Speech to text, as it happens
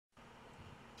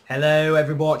Hello,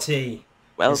 everybody.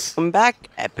 It's Welcome back,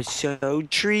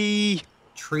 episode 3.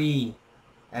 tree,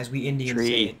 as we Indians say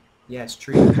Tree. it. Yes,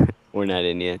 tree. We're not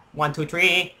Indian. 1, 2,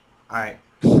 3. All right.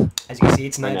 As you can see,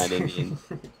 it's We're night. not Indian.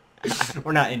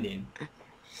 We're not Indian.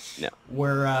 No.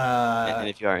 We're And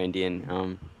if you are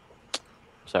Indian,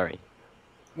 sorry.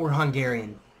 we're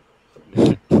Hungarian.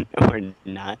 We're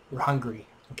not. We're hungry.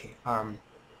 Okay. So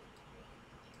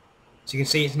you can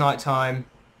see it's night time.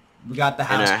 We got the And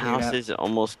house our cleared house up. is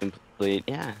almost complete.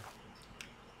 Yeah.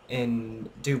 And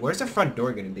dude, where's the front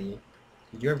door gonna be?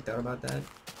 Did you ever thought about that?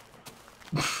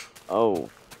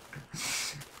 Oh.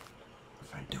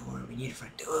 Front door. We need a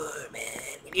front door, man.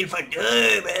 We need a front door,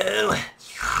 bro.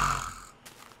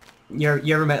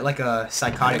 You ever met like a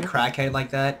psychotic crackhead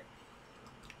like that?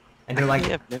 And they're like,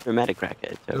 Actually, I've never met a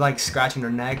crackhead. they're So. like scratching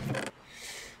their neck.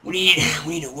 We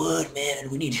need a wood, man.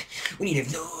 We need a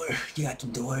door. You got some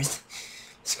doors?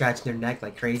 Scratching their neck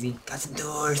like crazy. Got some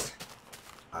doors.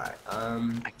 All right.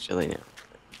 Actually, no.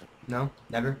 No,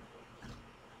 never.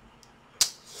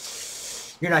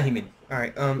 You're not human. All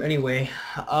right. Anyway,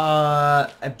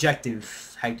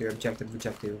 objective, Hector.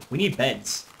 Objective. We need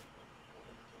beds.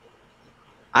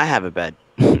 I have a bed.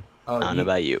 Oh, I don't know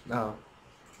about you. Oh,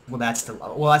 well, that's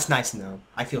nice to know.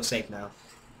 I feel safe now.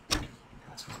 You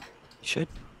should.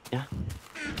 Yeah.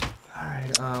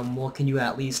 Alright, well, can you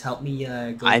at least help me,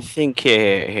 go... I think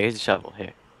here's a shovel.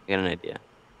 Here. I got an idea.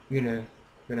 You're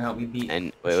gonna help me beat...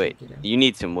 And wait. You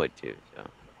need some wood too. So,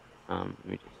 let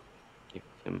me just give you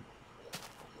some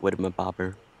wood in my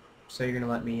bobber. So you're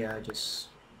gonna let me, just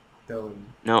go and...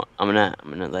 No, I'm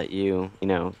gonna let you,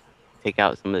 take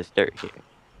out some of this dirt here.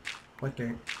 What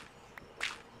dirt?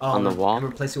 Oh, On the wall? and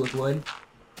replace it with wood?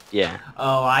 Yeah.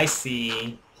 Oh, I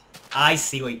see. I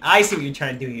see what you're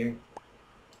trying to do here.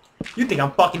 You think I'm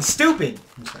fucking stupid!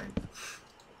 I'm sorry.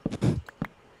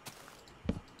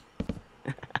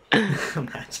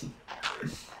 Imagine.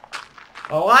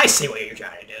 Oh, I see what you're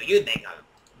trying to do. You think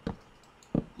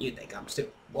I'm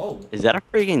stupid. Whoa. Is that a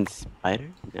freaking spider?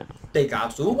 No. Think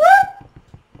I'm stupid?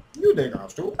 You think I'm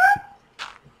stupid?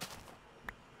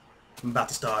 I'm about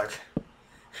to starve.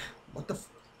 What the f...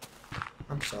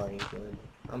 I'm sorry, dude.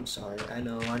 I'm sorry. I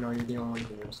know you're the only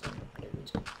one here. I'm sorry. I didn't mean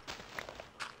to.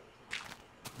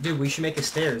 Dude, we should make a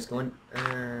stairs going...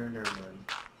 never mind.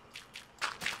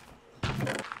 I'm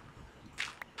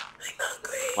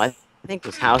hungry. Well, I think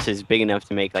this house is big enough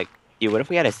to make, like... Dude, what if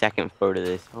we had a second floor to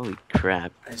this? Holy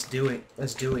crap. Let's do it.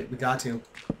 Let's do it. We got to.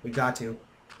 We got to.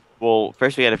 Well,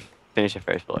 first we gotta finish the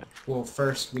first floor. Well,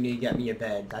 first, we need to get me a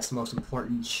bed. That's the most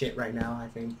important shit right now, I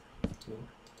think.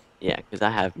 Yeah, because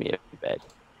I have me a bed.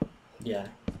 Yeah.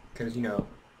 Because, you know...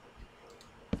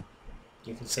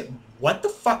 You can say... What the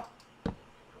fuck?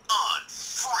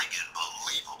 Unfreaking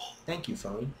believable. Thank you,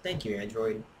 phone. Thank you,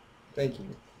 Android. Thank you.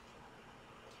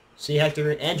 See,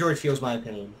 Hector, Android feels my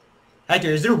pain.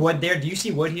 Hector, is there wood there? Do you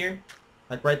see wood here?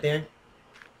 Like right there?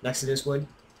 Next to this wood?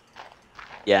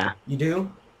 Yeah. You do?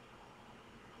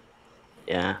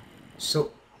 Yeah.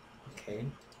 So... Okay.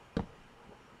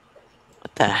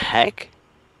 What the heck?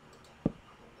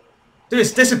 Dude,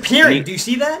 it's disappearing! Do you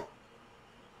see that?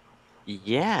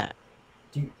 Yeah.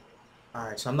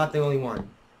 Alright, so I'm not the only one.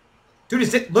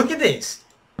 Dude, look at this!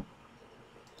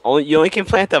 You only can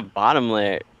plant the bottom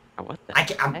layer. Oh, what the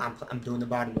heck? I'm doing the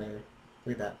bottom layer.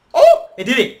 Look at that. Oh! It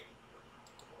did it!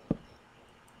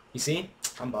 You see?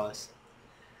 I'm boss.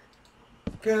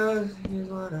 Girls, here's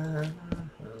what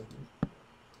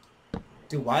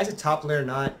Dude, why is the top layer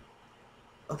not...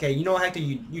 Okay, you know what, Hector?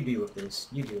 You deal with this.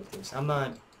 You deal with this. I'm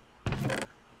gonna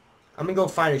go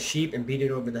find a sheep and beat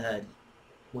it over the head.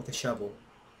 With a shovel.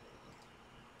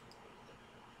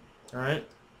 Alright?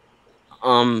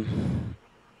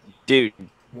 Dude.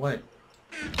 What?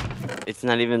 It's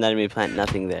not even letting me plant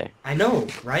nothing there. I know,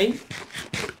 right?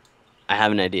 I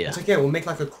have an idea. It's okay, we'll make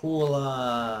like a cool,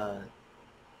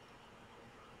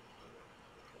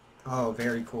 Oh,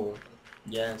 very cool.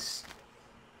 Yes.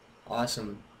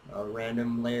 Awesome. A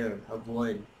random layer of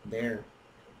wood. There.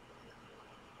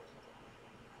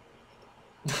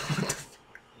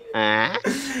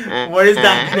 What is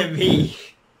that gonna be?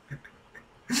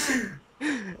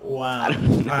 Wow. Alright,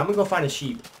 I'm gonna go find a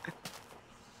sheep.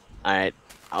 Alright.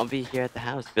 I'll be here at the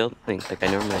house building like I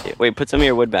normally do. Wait, put some of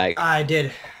your wood back I did.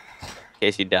 in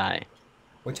case you die.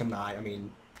 Which I'm not. I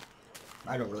mean,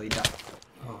 I don't really die.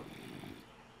 Oh.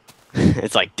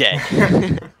 It's like dead.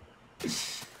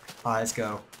 Alright, let's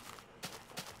go.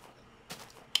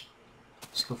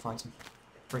 Let's go find some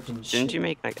freaking shit. Didn't you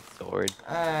make like a sword?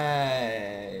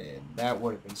 That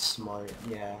would have been smart.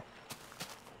 Yeah.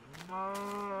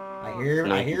 I hear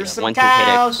No, some one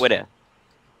cows. to hit a quitter.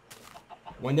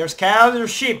 When there's cows, there's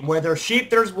sheep. Where there's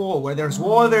sheep, there's wool. Where there's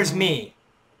wool, there's me.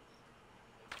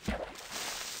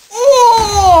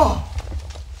 Oh!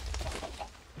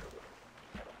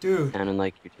 Dude. Sounding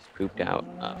like you just pooped out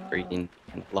a freaking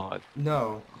log.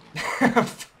 No.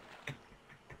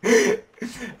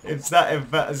 Is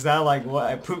that like what?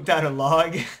 I pooped out a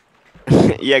log?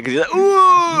 Yeah, because you're like,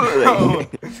 ooh! No.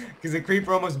 Because the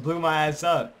creeper almost blew my ass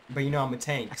up. But you know I'm a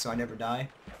tank, so I never die.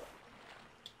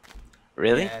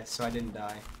 Really? Yeah, so I didn't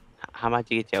die. How about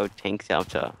you get your tank self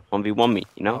to 1v1 me,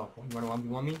 you know? Oh, you want to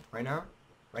 1v1 me? Right now?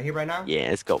 Right here, right now? Yeah,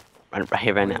 let's go. Right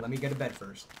here, right Wait, now. let me get to bed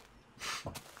first.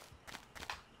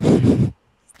 Dude.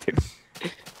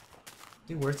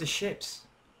 Dude, where's the ships?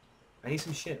 I need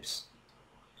some ships.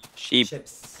 Sheep.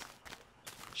 Ships.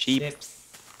 Sheep. Ships.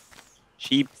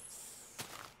 Sheep.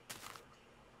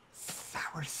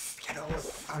 Sour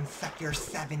Skittles on Sector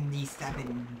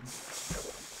 77.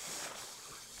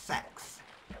 Sex.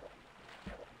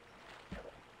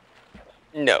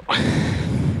 No.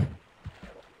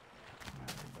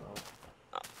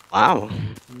 Wow.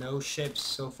 No ships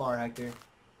so far, Hector.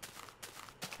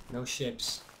 No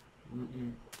ships.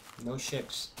 No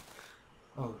ships.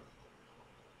 Oh.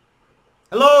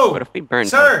 Hello! What if we burned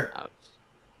Sir! out?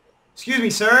 Excuse me,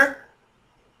 sir?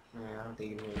 I don't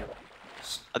think you can hear me.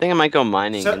 I think I might go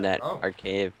mining Sir? in that Oh.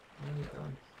 arcade. Where are you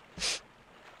going?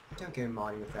 Don't go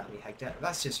mining without me, Hector.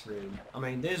 That's just rude. I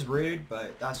mean, it is rude,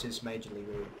 but that's just majorly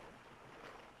rude.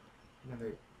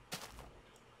 Never...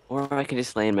 Or I can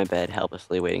just lay in my bed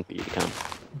helplessly waiting for you to come.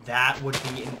 That would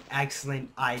be an excellent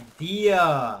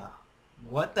idea.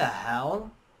 What the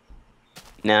hell?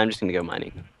 Nah, I'm just gonna go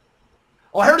mining.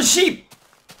 Oh, I heard a sheep!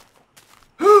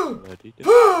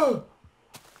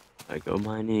 I go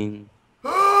mining.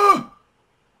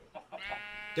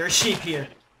 There's sheep here.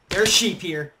 There's sheep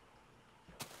here.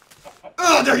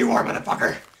 Oh, there you are,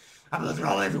 motherfucker! I'm looking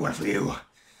all everywhere for you.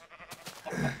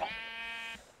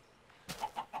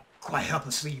 Quite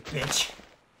helplessly, you bitch.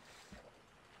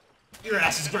 Your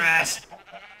ass is grass.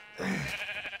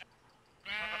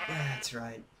 That's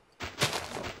right.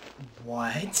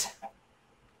 What?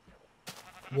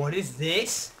 What is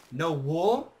this? No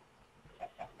wool?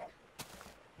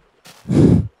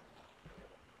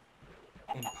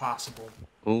 Impossible.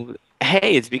 Ooh.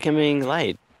 Hey, it's becoming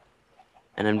light.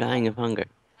 And I'm dying of hunger.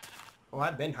 Oh,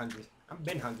 I've been hungry. I've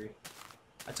been hungry.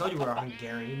 I told you we're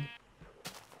Hungarian.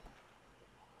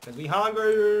 Cause we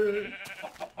hungry.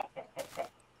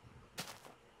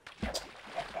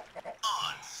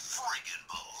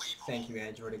 Thank you,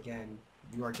 Android, again.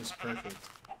 You are just perfect.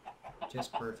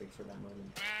 Just perfect for that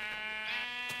moment.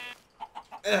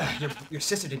 Ugh, your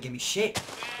sister didn't give me shit.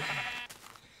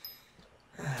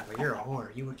 But you're a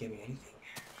whore. You would give me anything.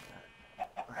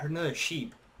 I heard another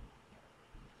sheep.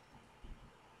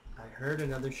 I heard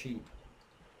another sheep.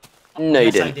 No,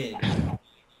 Yes, you I didn't. did.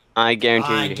 I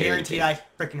guarantee I you guarantee heard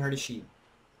I freaking heard a sheep.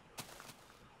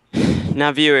 it.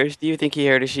 Now, viewers, do you think he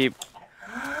heard a sheep?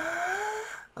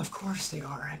 Of course they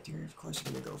are, Hector. Of course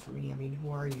you're gonna go for me. I mean,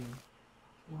 who are you?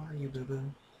 Who are you, boo-boo?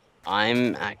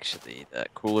 I'm actually the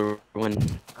cooler one.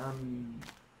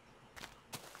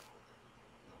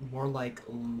 More like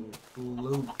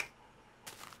Luke.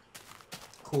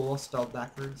 Cool, spelled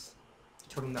backwards.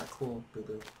 Totally not cool,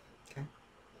 boo-boo. Okay?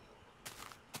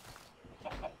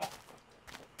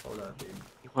 Hold up, dude.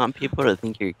 You want people to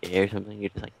think you're gay or something? You're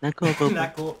just like, not cool, boo.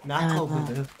 Not cool, not cool,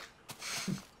 boo-boo.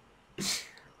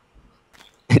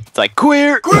 It's like,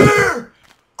 queer! Queer!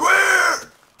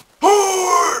 Queer!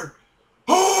 Whore!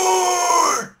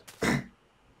 Whore!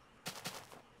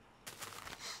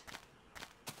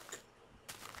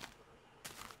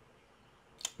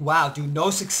 Wow, dude, no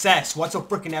success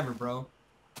whatsoever, bro.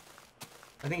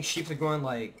 I think sheep are going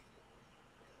like...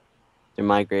 They're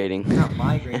migrating. They're not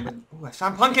migrating, but... Ooh, I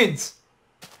found pumpkins!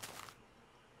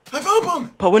 I found them!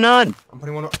 Put one on! I'm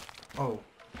putting one... Oh.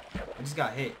 I just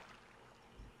got hit.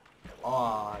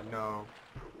 Oh, no.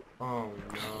 Oh,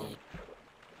 no.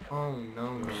 Oh,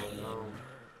 no, no, no.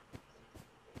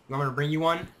 You want me to bring you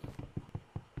one?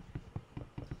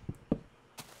 You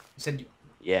said...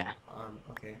 Yeah.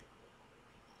 Okay.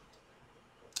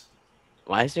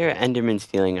 Why is there an Enderman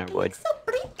stealing our wood? So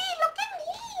pretty, look at me!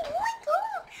 Oh my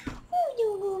god!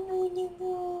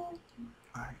 Oh,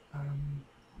 Alright,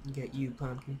 get you,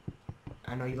 pumpkin.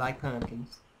 I know you like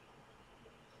pumpkins.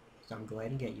 So I'm glad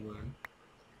to get you one.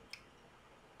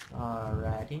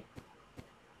 Alrighty.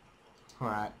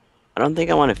 Alright. I don't think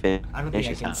I want to finish I don't think I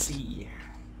his can house. see.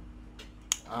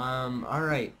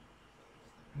 Alright.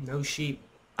 No sheep.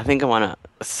 I think I want a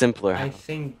simpler I house.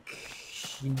 think...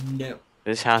 No.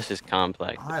 This house is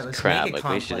complex. Alright, It's let's crap. make it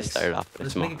Like, we should have complex. started off with a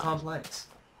Let's small make it house. complex.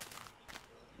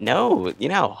 No, you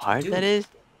know how hard Dude, that is?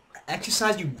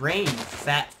 Exercise your brain, you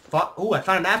fat fuck. Oh, I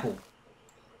found an apple.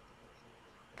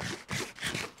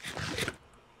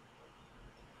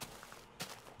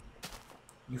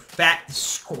 You fat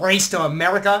disgrace to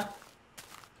America.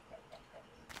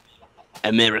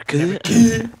 America.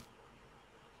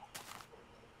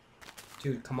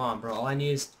 Dude, come on, bro. All I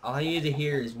need to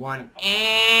hear is one.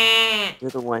 And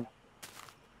You're the one.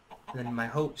 then my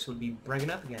hopes would be bringing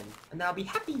up again, and I'll be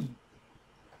happy.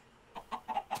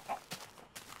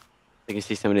 I can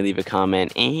see somebody leave a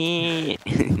comment.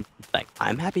 Like,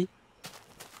 I'm happy.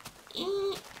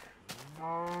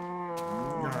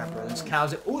 Alright, bro. There's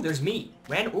cows. Oh, there's meat.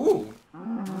 Man, ooh.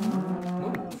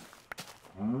 Move.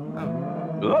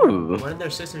 Oh. Ooh. One of their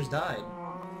sisters died.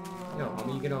 Yo,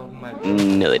 homie, you get on my...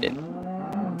 No, they didn't.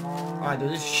 Alright,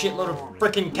 there's a shitload of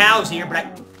freaking cows here, but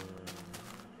I...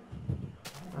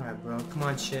 Alright, bro. Come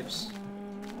on, Chips.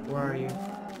 Where are you?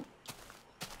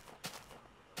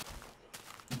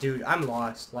 Dude, I'm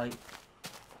lost. Like,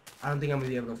 I don't think I'm gonna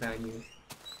be able to find you.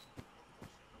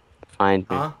 Find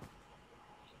me. Huh?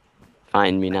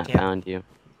 Find me, I not can't- found you.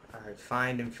 Alright,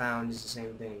 find and found is the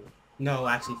same thing. No,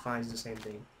 actually, find is the same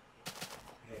thing.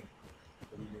 Hey,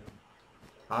 what are you doing?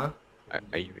 Huh?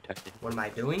 Are you retarded? What am I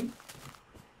doing?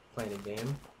 Playing a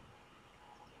game.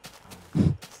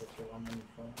 Set your alarm on your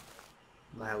phone.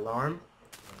 My alarm?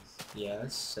 Yes.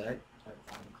 Yes, set. Type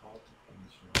 5 and call to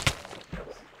finish your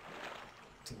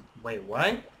Wait,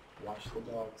 what? Watch the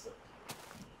dogs.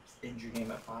 End your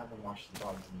game at 5 and watch the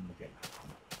dogs and then you get back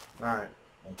on. Alright.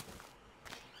 Okay.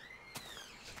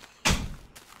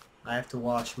 I have to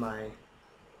watch my...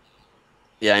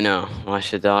 Yeah, I know.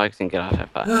 Watch the dogs and get off at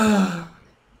 5.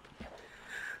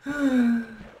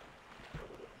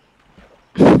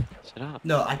 Shut up.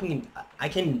 No, I can...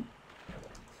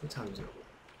 What time is it?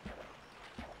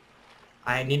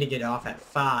 I need to get off at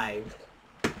 5,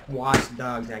 watch the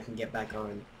dogs, and I can get back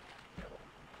on.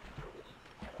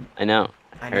 I know.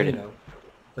 I know Heard you it. know.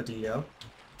 But do you know?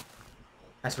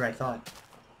 That's what I thought.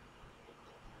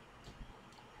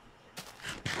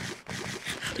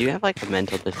 Do you have like a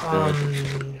mental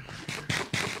disability?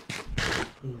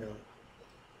 No.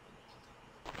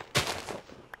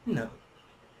 No.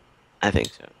 I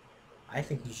think so. I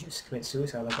think you should just commit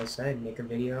suicide, like I said. Make a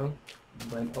video.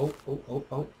 Blame. Oh.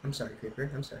 I'm sorry, Creeper.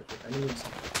 I'm sorry, Creeper. I need to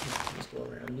just go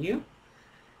around you.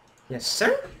 Yes,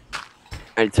 sir.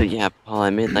 Alright, so yeah, Paul, I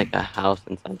made like a house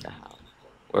inside the house.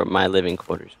 Where my living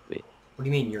quarters would be. What do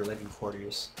you mean your living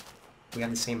quarters? We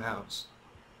have the same house.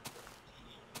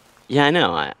 Yeah, I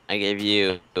know. I gave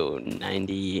you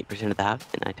 90% of the house,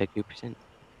 and I took 2%.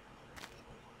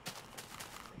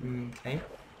 Okay.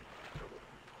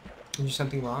 Is there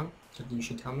something wrong? Something you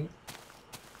should tell me?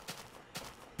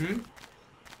 Hmm?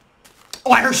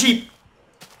 Oh, I heard sheep!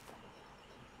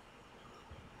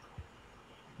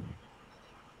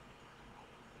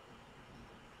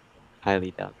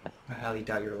 Highly doubt that. I highly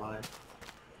doubt you're alive.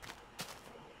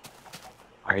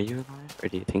 Are you alive, or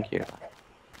do you think you're alive?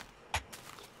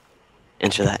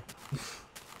 Answer that.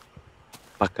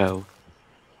 Bucko.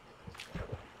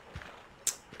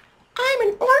 I'm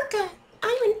an orca.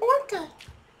 I'm an orca.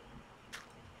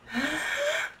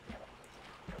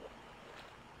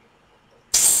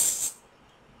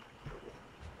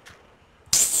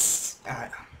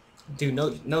 Alright. Dude,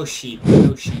 no sheep.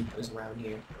 No sheep is around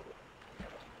here.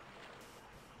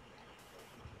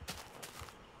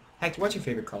 Hector, what's your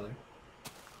favorite color?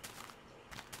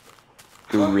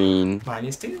 Green. Mine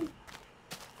is too.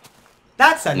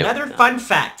 That's another no. fun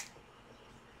fact.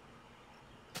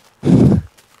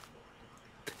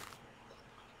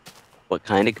 What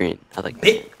kind of green? I like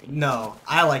Bit. neon green. No,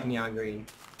 I like neon green.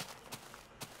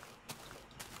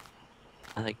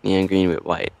 I like neon green with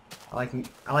white. I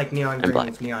like neon And green black.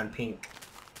 with neon pink.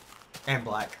 And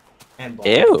black. And black.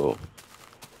 Ew.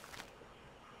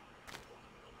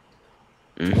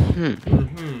 Mm-hmm.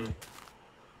 Mm-hmm.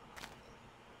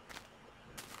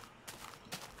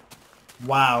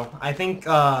 Wow, I think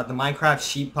the Minecraft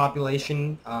sheep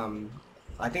population,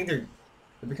 I think they're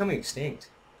becoming extinct.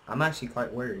 I'm actually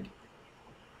quite worried.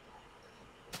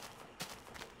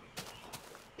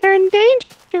 They're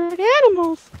endangered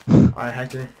animals. Alright,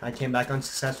 Hector, I came back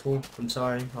unsuccessful. I'm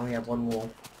sorry, I only have one wool.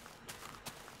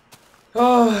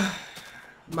 Oh,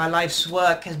 my life's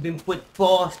work has been put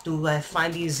forth to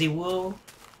finding the wool.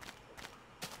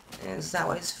 Is that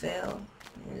why it's failed?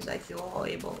 Yes, I feel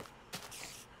horrible.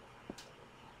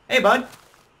 Hey, bud.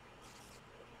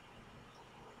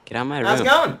 Get out of my How's it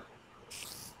room. going?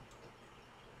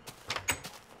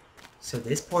 So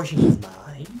this portion is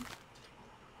mine?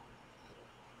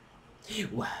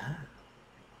 Wow.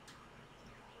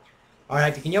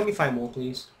 Alright, can you help me find wool,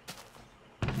 please?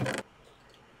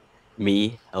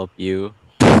 Me help you.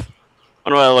 What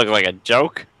do I look like, a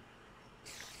joke?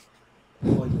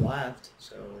 Well, you laughed,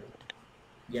 so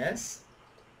yes.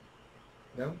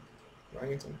 No,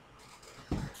 wrong answer.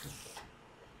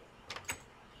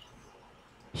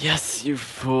 Yes, you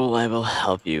fool, I will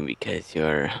help you because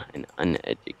you're an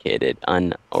uneducated,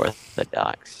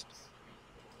 unorthodox,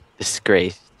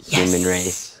 disgraced human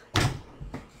race. Yes.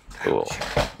 Fool.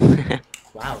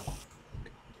 Wow.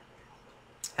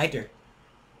 Hector.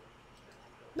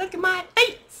 Look at my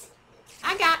feet.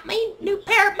 I got me new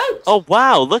pair of boots. Oh,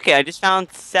 wow, look, I just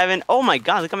found 7. Oh my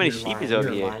god, look how many You're sheep lying. is over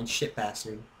You're a here. lying shit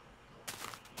bastard.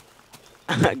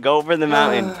 Go over the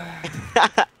mountain.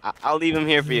 I'll leave them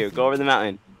here for you. Go over the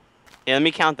mountain. Yeah, let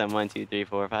me count them. 1, 2, 3,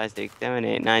 4, 5, 6, 7,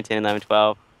 8, 9, 10, 11,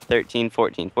 12, 13,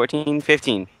 14, 14,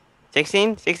 15,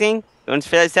 16, 16. Going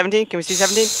to 17? Can we see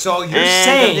 17? So you're And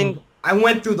 17. saying I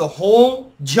went through the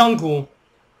whole jungle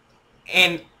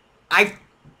and I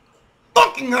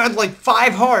fucking had like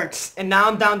 5 hearts and now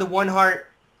I'm down to 1 heart.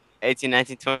 18,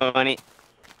 19, 20.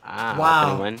 Ah,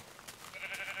 Wow. 21.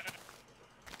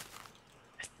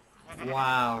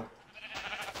 Wow.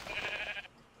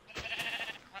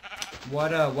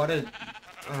 What a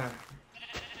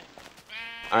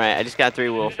Alright, I just got 3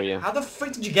 wool for you. How the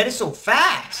frick did you get it so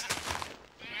fast?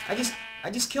 I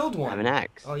just killed I one. have an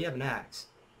axe. Oh, you have an axe.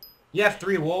 You have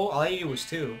 3 wool. All I needed was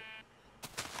 2.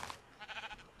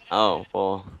 Oh,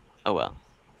 well. Oh, well.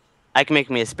 I can make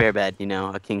me a spare bed, you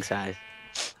know, a king size.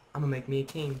 I'm gonna make me a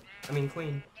king. I mean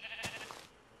queen.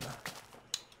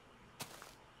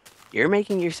 You're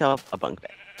making yourself a bunk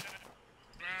bed.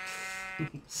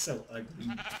 So ugly.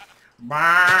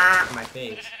 Bah! My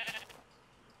face.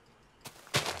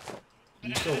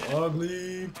 You so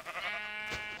ugly.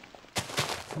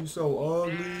 You so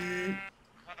ugly.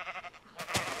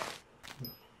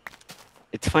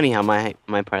 It's funny how my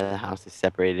part of the house is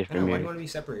separated I know, from why do you yours. want to be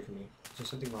separated from me? Is there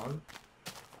something wrong?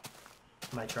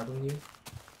 Am I troubling you?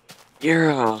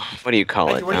 You're, what do you call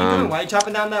Like, it? what are you doing? Why are you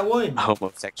chopping down that wood?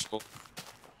 Homosexual.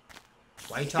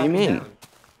 Why are you What do you chopping mean? down?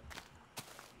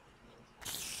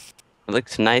 It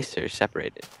looks nicer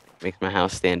separated. Makes my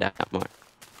house stand out more.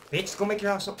 Bitch, go make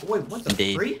your house. Wait, what the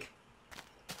Indeed. freak?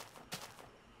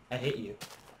 I hit you.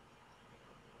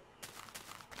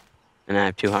 And I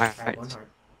have 2 I have 1 hearts. heart.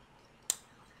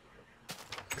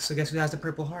 So guess who has the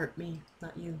purple heart? Me,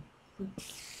 not you.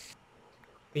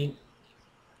 Me.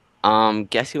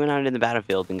 Guess who went out in the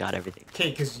battlefield and got everything?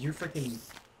 Okay, cause you're freaking.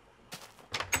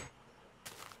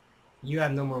 You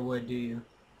have no more wood, do you?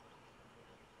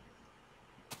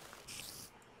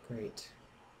 Great.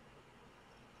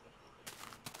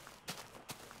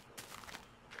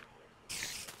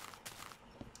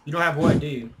 You don't have wood, do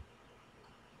you?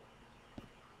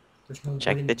 There's no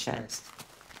Check wood in the the chest. chest.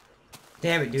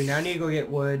 Damn it, dude. Now I need to go get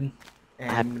wood I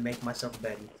have- and make myself a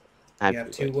bed. I You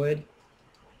have 2 wood. wood?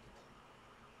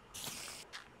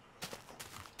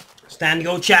 It's time to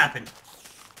go chopping.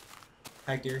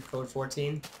 Hector, code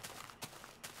 14.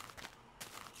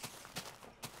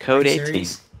 Code Are you 18.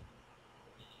 serious?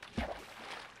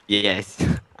 Yes.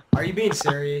 Are you being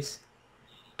serious?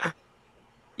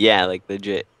 Yeah, like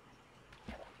legit.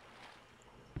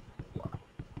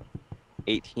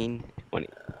 18, 20.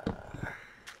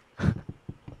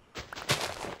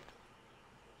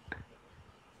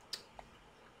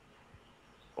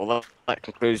 Well, that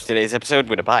concludes today's episode.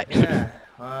 Goodbye.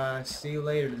 Yeah. See you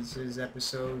later. This is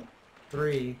episode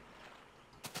 3.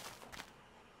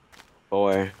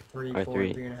 4 3, or 4,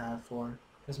 3. 3.5, 4.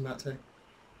 Doesn't matter.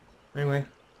 Anyway,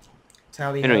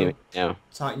 tally I don't ho. even know.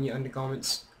 Talking you in the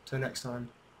comments. Till next time.